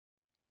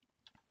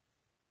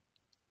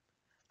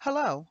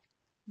Hello.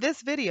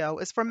 This video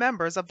is for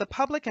members of the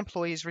Public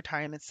Employees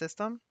Retirement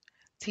System,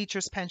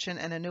 Teachers Pension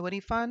and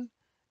Annuity Fund,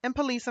 and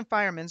Police and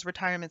Firemen's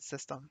Retirement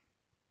System.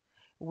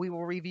 We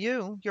will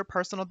review your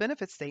personal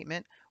benefit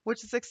statement,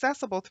 which is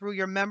accessible through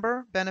your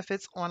Member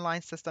Benefits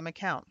Online System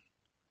account.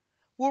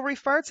 We'll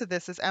refer to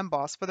this as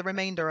MBOSS for the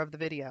remainder of the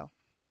video.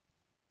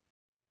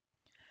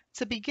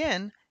 To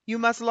begin, you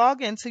must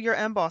log into your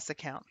MBOSS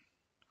account.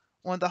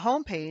 On the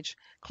home page,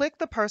 click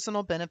the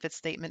Personal Benefit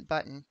Statement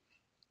button.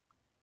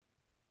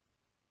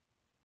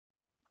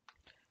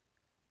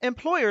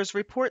 Employers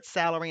report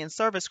salary and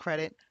service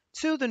credit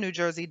to the New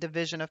Jersey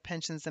Division of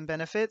Pensions and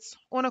Benefits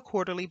on a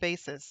quarterly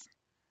basis.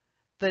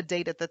 The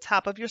date at the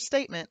top of your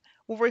statement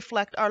will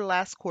reflect our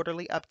last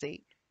quarterly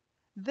update.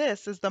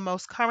 This is the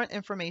most current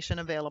information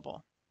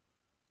available.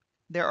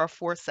 There are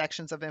 4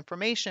 sections of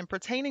information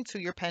pertaining to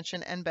your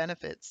pension and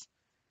benefits.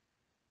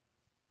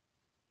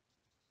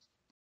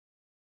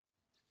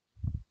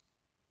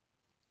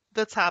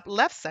 The top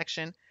left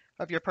section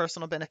of your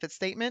personal benefit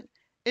statement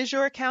is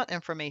your account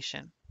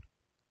information.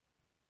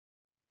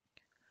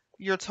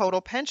 Your total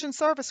pension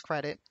service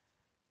credit,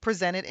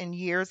 presented in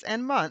years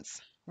and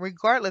months,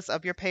 regardless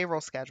of your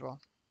payroll schedule.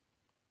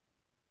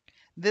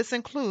 This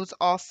includes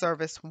all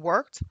service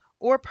worked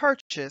or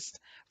purchased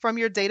from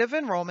your date of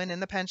enrollment in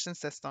the pension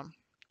system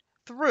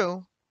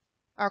through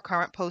our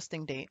current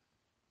posting date.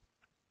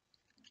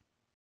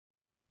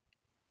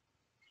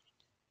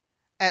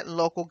 At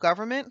local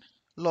government,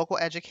 local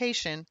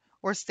education,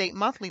 or state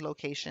monthly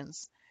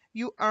locations,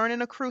 you earn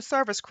and accrue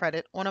service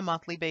credit on a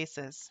monthly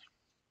basis.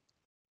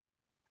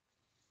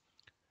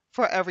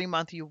 For every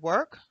month you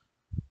work,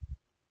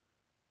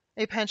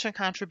 a pension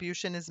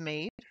contribution is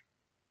made,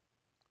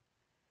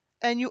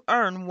 and you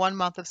earn 1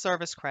 month of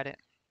service credit.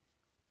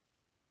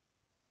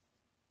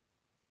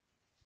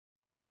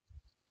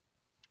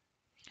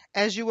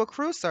 As you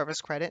accrue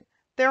service credit,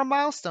 there are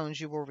milestones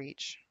you will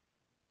reach.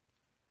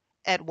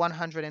 At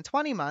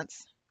 120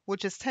 months,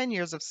 which is 10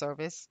 years of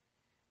service,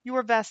 you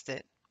are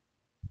vested.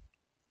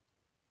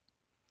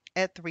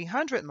 At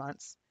 300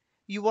 months,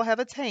 you will have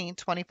attained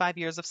 25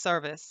 years of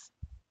service.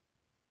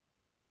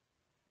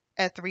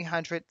 At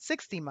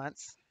 360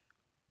 months,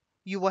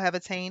 you will have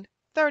attained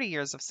 30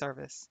 years of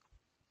service.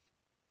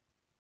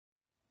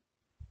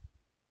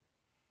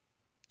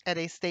 At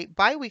a state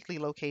biweekly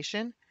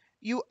location,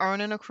 you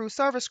earn and accrue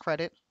service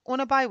credit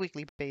on a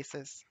biweekly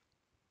basis.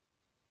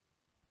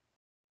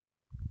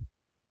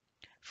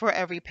 For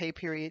every pay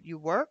period you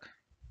work,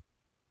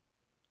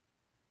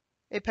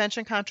 a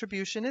pension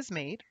contribution is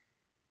made,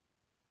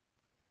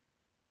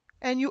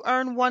 and you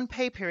earn 1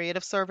 pay period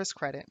of service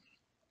credit.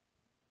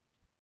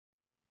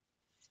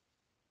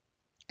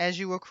 As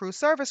you accrue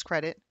service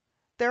credit,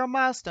 there are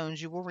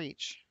milestones you will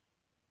reach.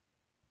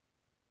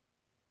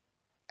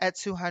 At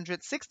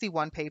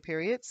 261 pay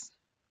periods,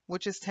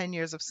 which is 10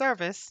 years of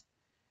service,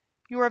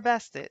 you are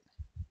vested.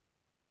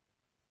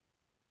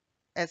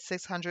 At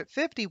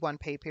 651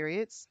 pay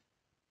periods,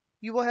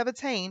 you will have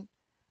attained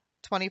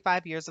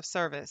 25 years of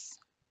service.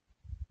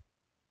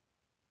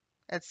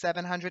 At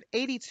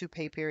 782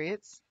 pay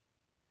periods,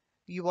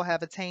 you will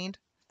have attained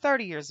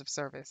 30 years of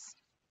service.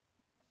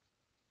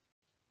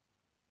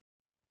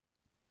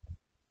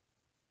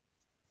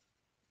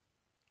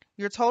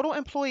 Your total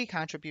employee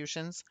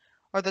contributions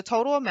are the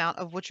total amount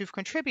of which you've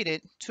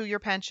contributed to your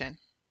pension.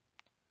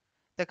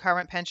 The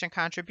current pension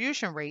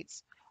contribution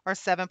rates are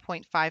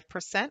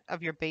 7.5%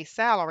 of your base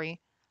salary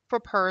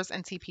for PERS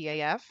and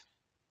TPAF,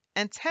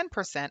 and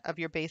 10% of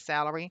your base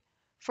salary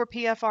for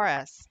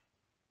PFRS.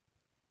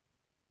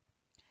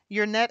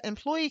 Your net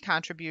employee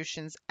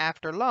contributions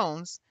after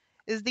loans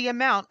is the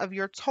amount of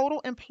your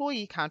total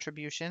employee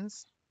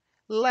contributions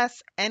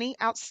less any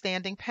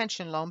outstanding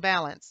pension loan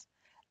balance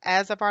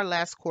as of our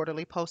last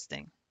quarterly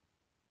posting.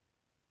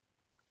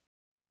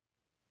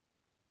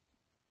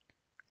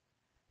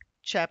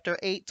 Chapter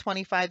 8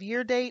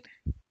 25-year date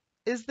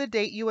is the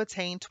date you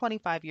attain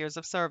 25 years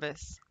of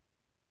service.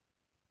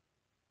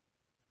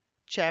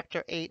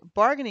 Chapter 8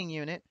 bargaining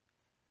unit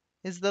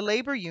is the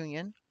labor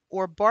union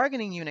or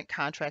bargaining unit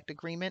contract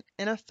agreement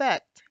in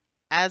effect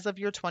as of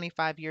your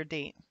 25-year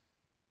date.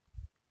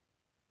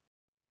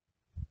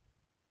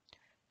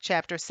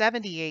 Chapter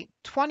 78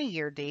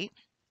 20-year date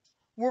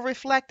will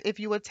reflect if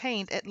you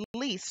attained at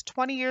least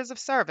 20 years of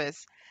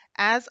service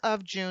as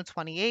of June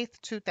 28,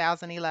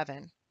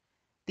 2011,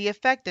 the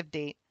effective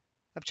date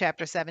of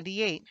Chapter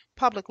 78,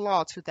 Public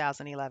Law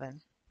 2011.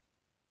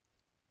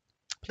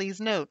 Please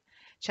note,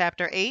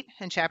 Chapter 8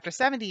 and Chapter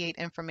 78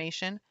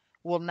 information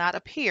will not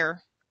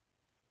appear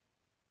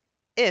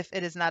if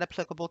it is not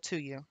applicable to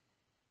you.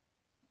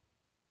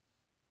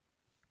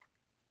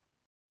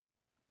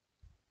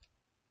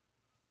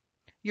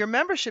 Your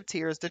membership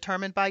tier is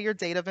determined by your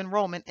date of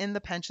enrollment in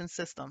the pension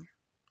system.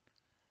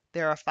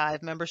 There are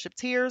 5 membership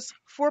tiers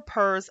for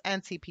PERS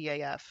and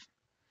TPAF,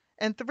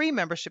 and 3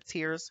 membership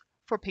tiers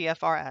for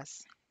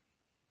PFRS.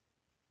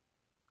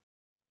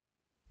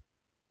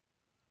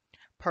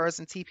 PERS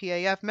and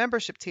TPAF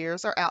membership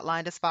tiers are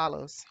outlined as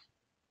follows.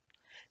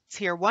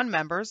 Tier 1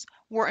 members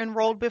were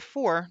enrolled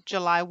before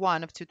July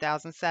 1 of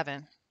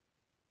 2007.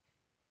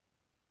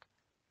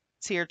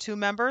 Tier 2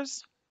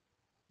 members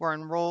were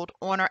enrolled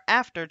on or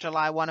after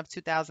July 1 of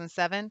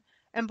 2007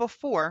 and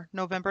before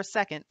November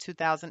 2,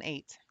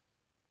 2008.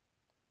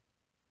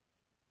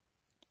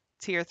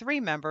 Tier 3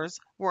 members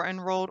were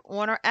enrolled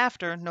on or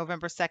after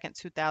November 2,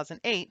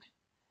 2008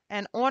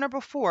 and on or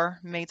before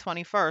May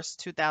 21,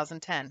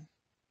 2010.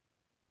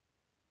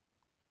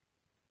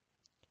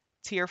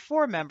 Tier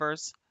 4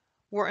 members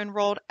were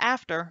enrolled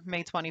after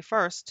May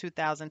 21,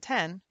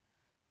 2010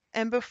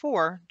 and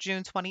before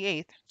June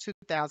 28,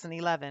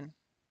 2011.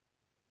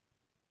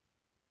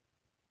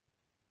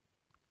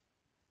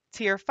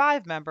 Tier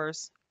 5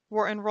 members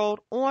were enrolled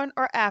on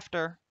or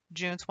after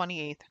June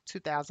 28,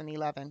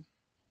 2011.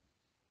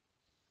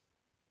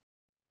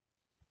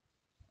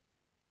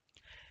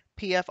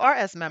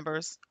 PFRS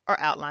members are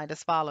outlined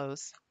as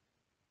follows.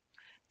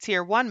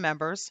 Tier 1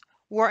 members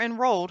were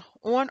enrolled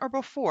on or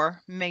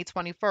before May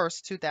 21,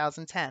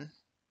 2010.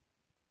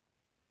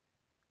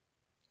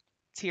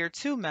 Tier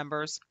 2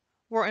 members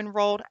were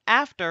enrolled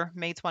after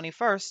May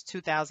 21,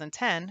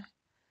 2010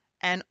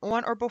 and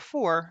on or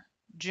before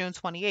June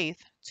 28,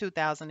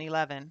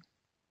 2011.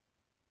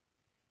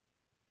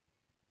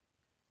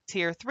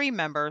 Tier 3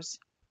 members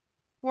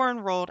were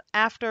enrolled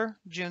after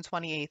June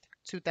 28,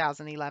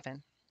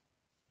 2011.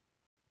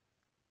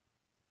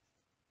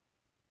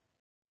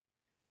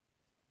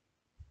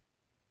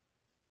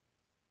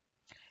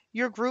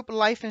 Your group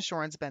life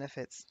insurance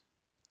benefits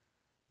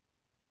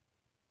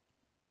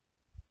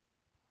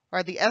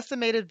are the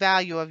estimated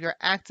value of your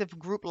active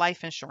group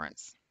life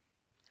insurance.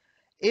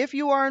 If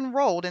you are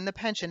enrolled in the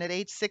pension at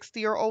age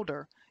 60 or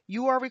older,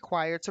 you are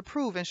required to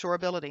prove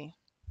insurability.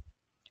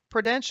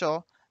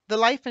 Prudential, the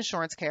life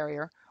insurance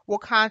carrier, will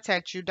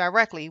contact you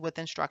directly with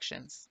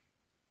instructions.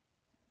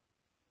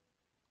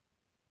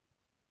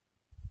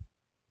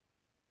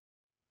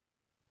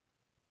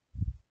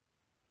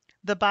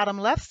 The bottom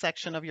left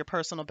section of your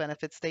personal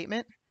benefit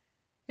statement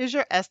is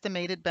your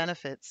estimated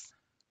benefits.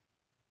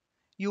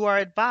 You are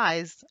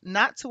advised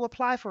not to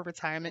apply for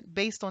retirement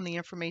based on the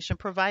information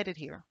provided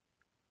here.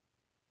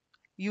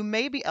 You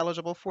may be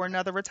eligible for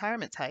another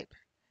retirement type,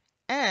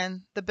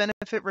 and the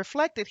benefit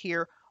reflected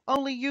here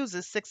only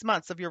uses 6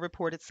 months of your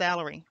reported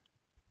salary.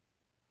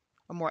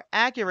 A more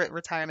accurate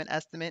retirement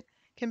estimate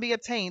can be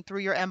obtained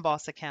through your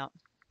MBOSS account.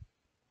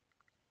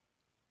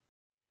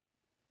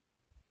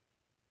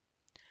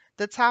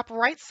 The top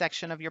right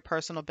section of your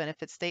personal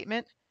benefit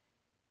statement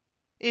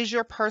is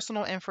your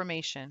personal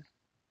information,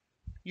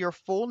 your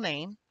full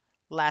name,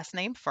 last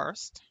name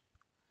first,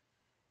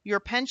 your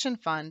pension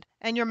fund,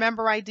 and your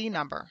member ID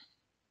number,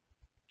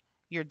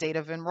 your date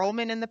of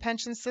enrollment in the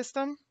pension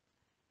system,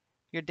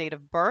 your date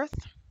of birth,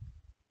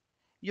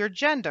 your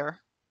gender.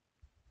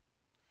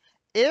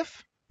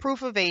 If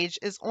proof of age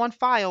is on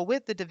file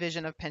with the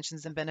Division of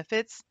Pensions and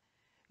Benefits,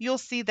 you'll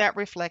see that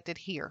reflected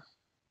here.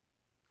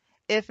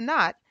 If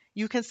not,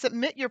 you can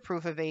submit your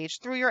proof of age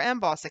through your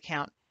MBOSS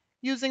account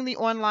using the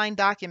online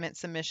document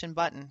submission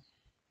button.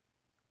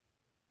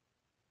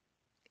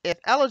 If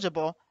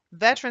eligible,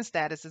 veteran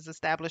status is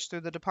established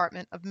through the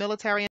Department of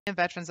Military and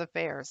Veterans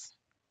Affairs.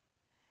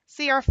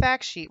 See our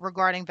fact sheet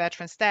regarding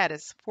veteran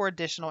status for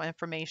additional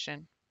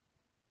information.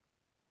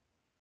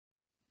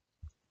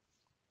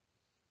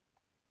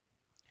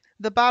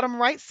 The bottom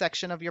right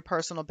section of your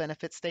personal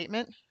benefit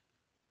statement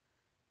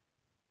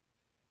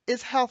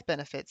is health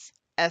benefits,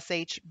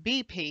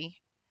 SHBP,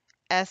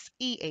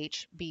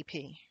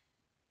 SEHBP.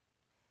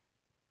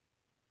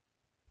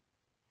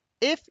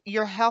 If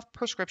your health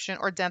prescription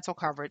or dental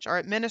coverage are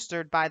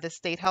administered by the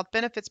State Health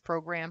Benefits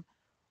Program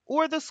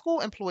or the School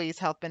Employees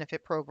Health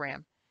Benefit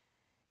Program,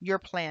 your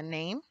plan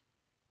name,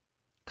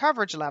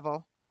 coverage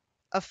level,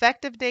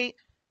 effective date,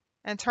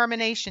 and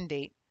termination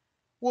date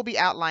will be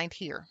outlined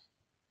here.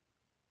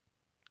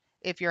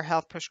 If your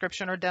health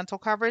prescription or dental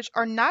coverage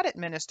are not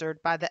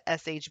administered by the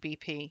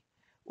SHBP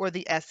or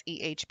the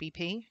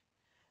SEHBP,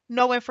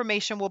 no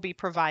information will be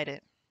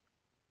provided.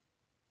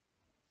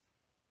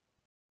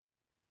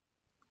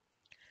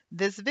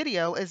 This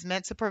video is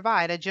meant to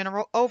provide a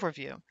general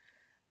overview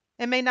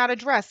and may not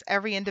address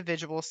every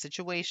individual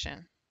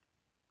situation.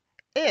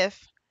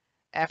 If,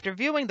 after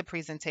viewing the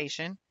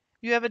presentation,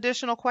 you have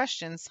additional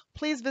questions,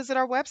 please visit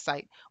our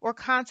website or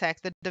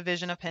contact the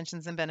Division of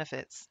Pensions and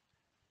Benefits.